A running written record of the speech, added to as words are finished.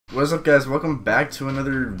What's up, guys? Welcome back to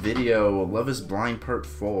another video. Love is Blind Part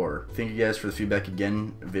 4. Thank you guys for the feedback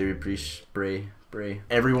again. Very appreciate.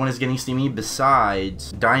 Everyone is getting steamy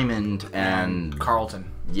besides Diamond and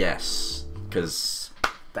Carlton. Yes, because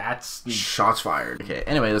that's shots fired. Okay,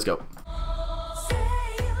 anyway, let's go.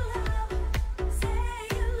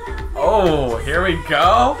 Oh, here we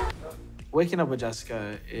go. Waking up with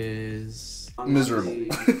Jessica is miserable.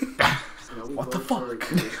 What the fuck?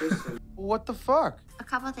 What the fuck? A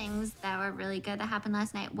couple things that were really good that happened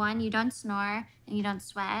last night. One, you don't snore and you don't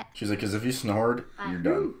sweat. She's like, because if you snored, you're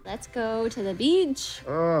done. Let's go to the beach.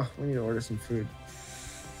 Oh, we need to order some food.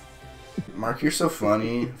 Mark, you're so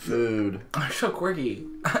funny. Food. I'm so quirky.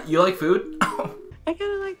 You like food? I kind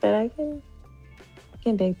of like that. I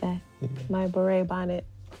can dig that. My beret bonnet.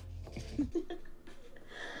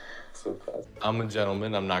 I'm a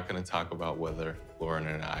gentleman. I'm not going to talk about whether Lauren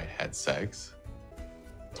and I had sex.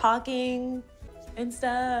 Talking and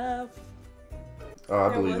stuff. Oh,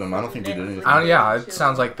 I believe them. I don't think they did anything. Yeah, it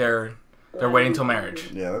sounds like they're waiting till marriage.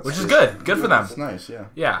 Yeah, that's which is good. Good for them. That's nice. Yeah.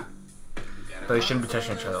 Yeah. But they shouldn't be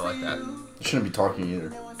touching each other like that. They shouldn't be talking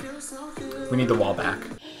either. We need the wall back.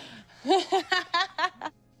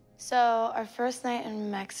 So, our first night in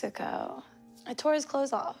Mexico, I tore his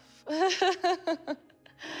clothes off.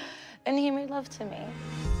 And he made love to me.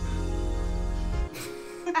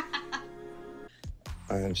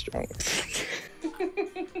 I am strong.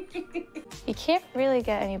 You can't really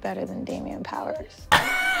get any better than Damian Powers.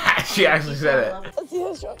 She actually said it.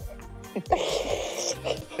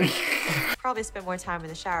 Probably spent more time in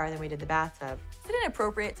the shower than we did the bathtub. Is it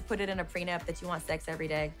inappropriate to put it in a prenup that you want sex every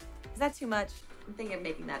day? Is that too much? I'm thinking of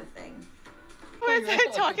making that a thing. Was I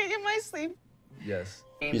talking in my sleep? Yes.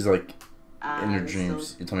 He's like, in your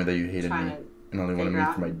dreams, you told me that you hated me and only wanted me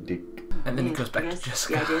for my dick. And then he goes back to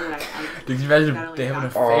Jessica. Did you imagine they have an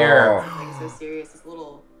affair? So serious, this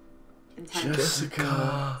little intense.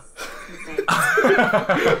 Jessica.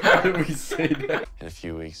 How did we say that? In a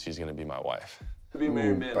few weeks, she's going to be my wife.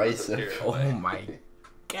 Ooh, bicep. Oh my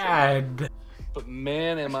god. But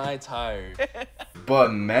man, am I tired.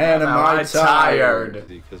 But man, am I tired.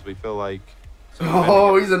 Because we feel like...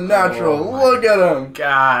 Oh, he's a natural. Oh, look at him.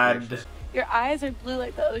 God. Your eyes are blue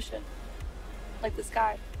like the ocean. Like the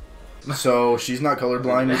sky. So she's not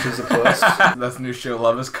colorblind, which is a plus. That's the new show.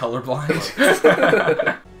 Love is colorblind.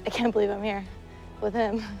 I can't believe I'm here with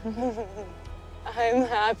him. I'm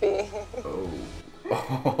happy.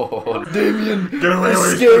 Oh, Damien, get away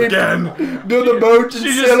escape again. Do the boat and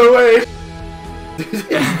sail away. Dude, he's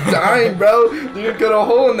dying, bro. Dude got a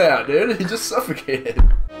hole in that, dude. He just suffocated.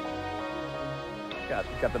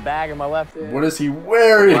 Got the bag in my left hand. What is he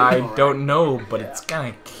wearing? I don't know, but it's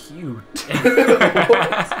kind of cute.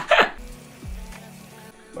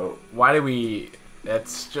 Oh. Why do we...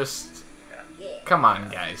 It's just... Come on,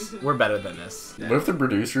 guys. We're better than this. What if the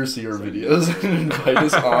producers see our videos and invite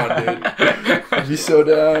us on, dude? I'd be so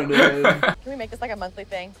down, dude. Can we make this like a monthly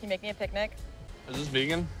thing? Can you make me a picnic? Is this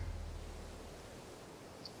vegan?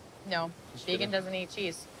 No, vegan doesn't eat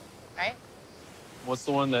cheese, right? What's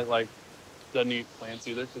the one that, like, doesn't eat plants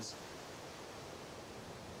either? Cause...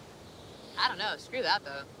 I don't know. Screw that,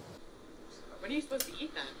 though. When are you supposed to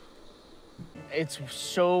eat then? It's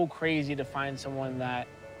so crazy to find someone that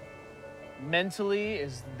mentally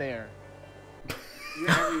is there.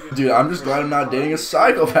 Dude, I'm just glad I'm not dating a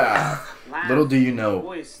psychopath. Little do you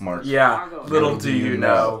know, Mark. Yeah, little do you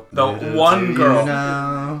know. The one girl. You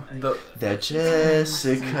know that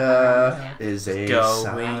Jessica is a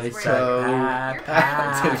psychopath.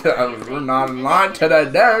 We're not in line today,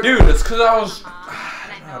 dude. Dude, it's because I was...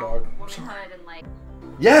 dog.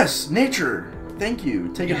 Yes, nature. Thank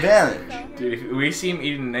you. Take advantage. Dude, if we see him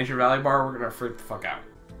eating a Nature Valley bar, we're gonna freak the fuck out.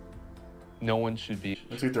 No one should be...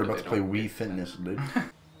 Looks like they're about to play Wii Fitness, dude.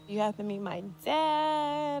 You have to meet my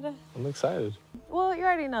dad. I'm excited. Well, you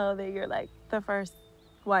already know that you're like the first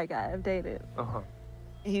white guy I've dated. Uh-huh.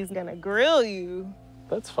 He's gonna grill you.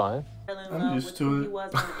 That's fine. I'm used to it.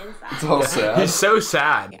 It's all sad. He's so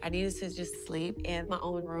sad. I needed to just sleep in my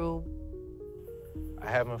own room. I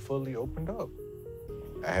haven't fully opened up.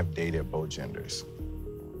 I have dated both genders.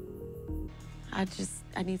 I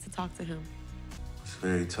need to talk to him. It's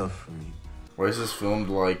very tough for me. Why is this filmed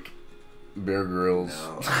like Bear Grylls?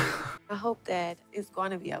 I hope that it's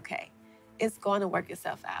going to be okay. It's going to work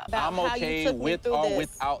itself out. I'm okay with or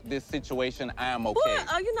without this situation. I am okay.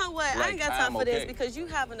 Well, you know what? I ain't got time for this okay. because you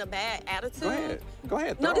having a bad attitude. Go ahead. Go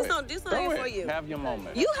ahead. No, throw this it. not Throw ain't it. for you. Have your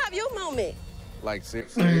moment. You have your moment. Like,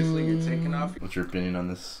 seriously, you're taking off? What's your opinion on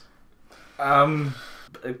this?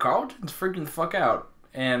 Carlton's freaking the fuck out.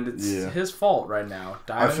 And it's his fault right now.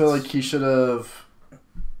 I feel like he should have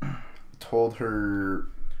told her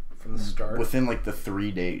start. within like the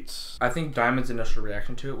 3 dates. I think Diamond's initial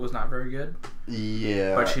reaction to it was not very good.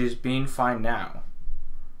 Yeah. But she's being fine now.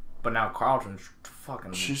 But now Carlton's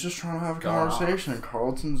fucking... She's just trying to have a going conversation, and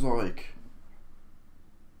Carlton's like,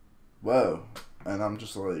 whoa. And I'm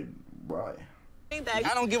just like, why?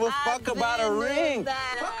 I don't give a fuck about a ring.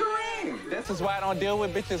 Fuck a ring. This is why I don't deal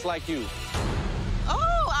with bitches like you.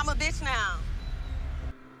 Oh, I'm a bitch now.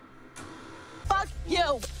 Fuck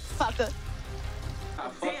you, fucker.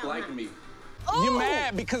 Fuck like me. Oh. You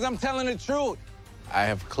mad because I'm telling the truth. I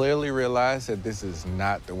have clearly realized that this is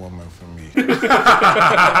not the woman for me.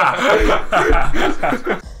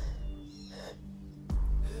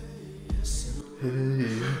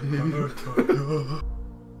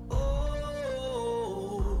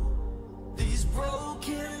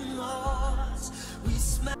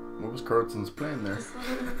 What was Carlton's plan there?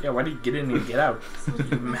 Yeah, why did you get in and get out?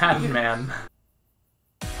 You madman.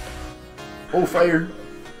 Oh, fire!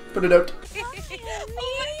 Put it out.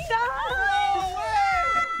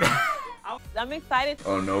 I'm excited.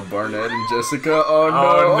 Oh no, Barnett and Jessica. Oh no.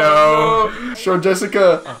 Oh, no. Show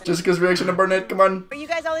Jessica. Jessica's reaction to Barnett. Come on. Are you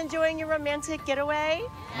guys all enjoying your romantic getaway?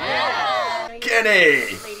 Yeah.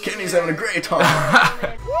 Kenny. Kenny's having a great time.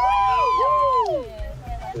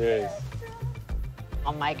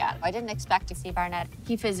 Oh my god, I didn't expect to see Barnett.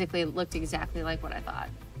 He physically looked exactly like what I thought.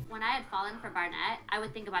 When I had fallen for Barnett, I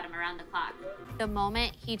would think about him around the clock. The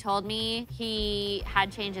moment he told me he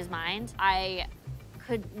had changed his mind, I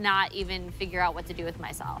could not even figure out what to do with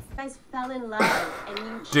myself. You guys fell in love and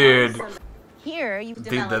you Dude. Here, you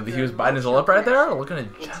Dude, he was biting his lip right there? Looking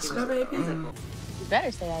at Jessica, baby? You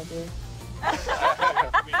better say I do.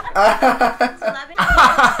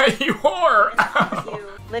 You whore!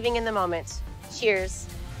 Living in the moment. Cheers.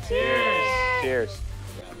 Cheers.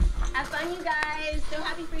 Have fun, you guys. So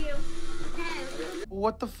happy for you.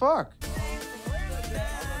 What the fuck?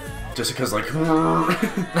 Jessica's like,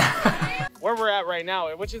 Where we're at right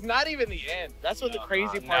now, which is not even the end. That's what the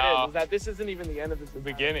crazy part is that this isn't even the end of this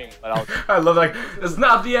beginning. But I love like, it's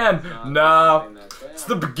not the end. No, it's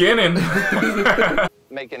the beginning.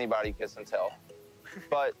 Make anybody kiss and tell.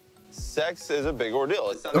 But sex is a big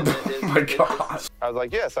ordeal. It's something oh my gosh. I was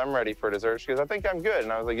like, yes, I'm ready for dessert. She goes, I think I'm good.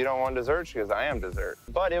 And I was like, you don't want dessert? She goes, I am dessert.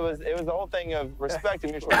 But it was the whole thing of respect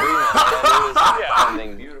and mutual agreement. And it was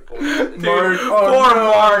something beautiful. Dude, poor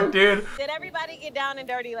Mark, dude. Did everybody get down and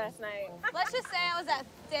dirty last night? Let's just say I was at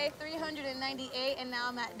day 398 and now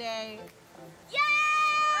I'm at day... Yeah!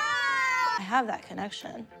 I have that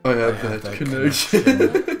connection. I have that connection.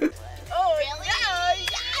 Oh, really?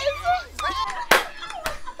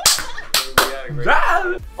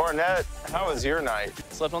 Barnett, how was your night?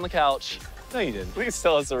 Slept on the couch. No, you didn't. Please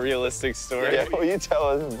tell us a realistic story. Yeah, will you tell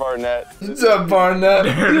us, Barnett? What's up, Barnett?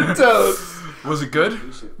 You tell us. Was it good?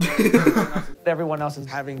 Everyone else is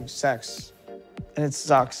having sex, and it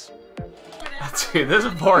sucks. Dude, this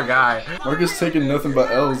is a poor guy. Mark is taking nothing but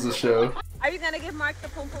L's this show. Are you gonna give Mark the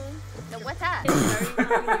pom pom? No, what's that?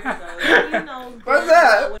 What's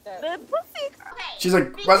that? The pussy. She's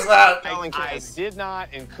like, what's that? I did not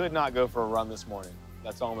and could not go for a run this morning.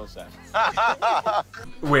 That's all I'm gonna say.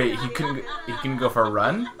 Wait, he couldn't go for a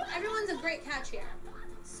run? Everyone's a great catch here.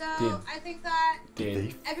 So Did- I think that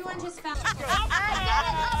Did everyone just found...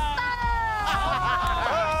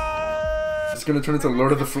 It's gonna turn into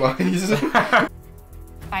Lord of the Flies.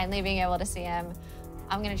 Finally being able to see him,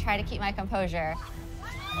 I'm gonna try to keep my composure.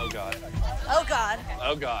 Oh god. Oh God.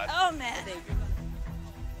 Oh god. Oh man.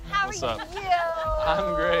 How What's are up? you?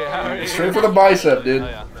 I'm great. How are you? Straight for the bicep, dude. Oh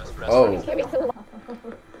yeah. Oh.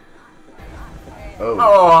 Oh.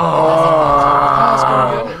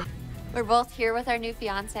 Oh. We're both here with our new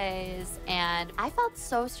fiancés, and I felt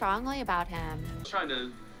so strongly about him. Trying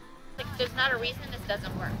to. Like, there's not a reason this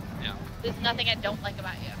doesn't work. Yeah. There's nothing I don't like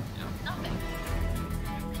about you. Yeah. Nothing.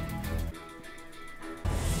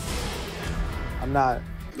 I'm not.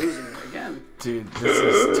 Losing it again. Dude, this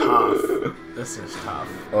is tough. This is tough.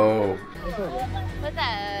 Oh. What's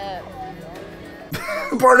up?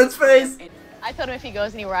 Barnett's face. I told him if he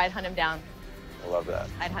goes anywhere, I'd hunt him down. I love that.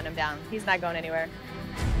 I'd hunt him down. He's not going anywhere.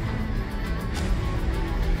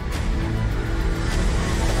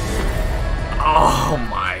 Oh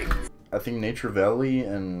my. I think Nature Valley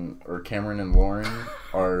or Cameron and Lauren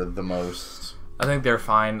are the most I think they're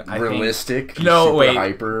fine. realistic. No, super wait.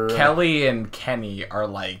 Hyper. Kelly and Kenny are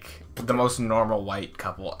like the most normal white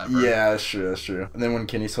couple ever. Yeah, that's true. That's true. And then when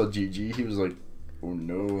Kenny saw Gigi, he was like, "Oh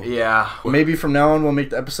no." Yeah. Maybe from now on we'll make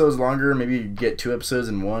the episodes longer. Maybe get 2 episodes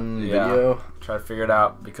in one video. Try to figure it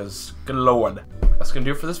out because, good lord. That's gonna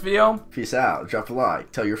do it for this video. Peace out. Drop a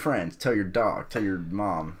like. Tell your friends. Tell your dog. Tell your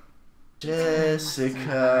mom.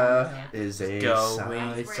 Jessica is a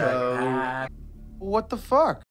psycho. What the fuck?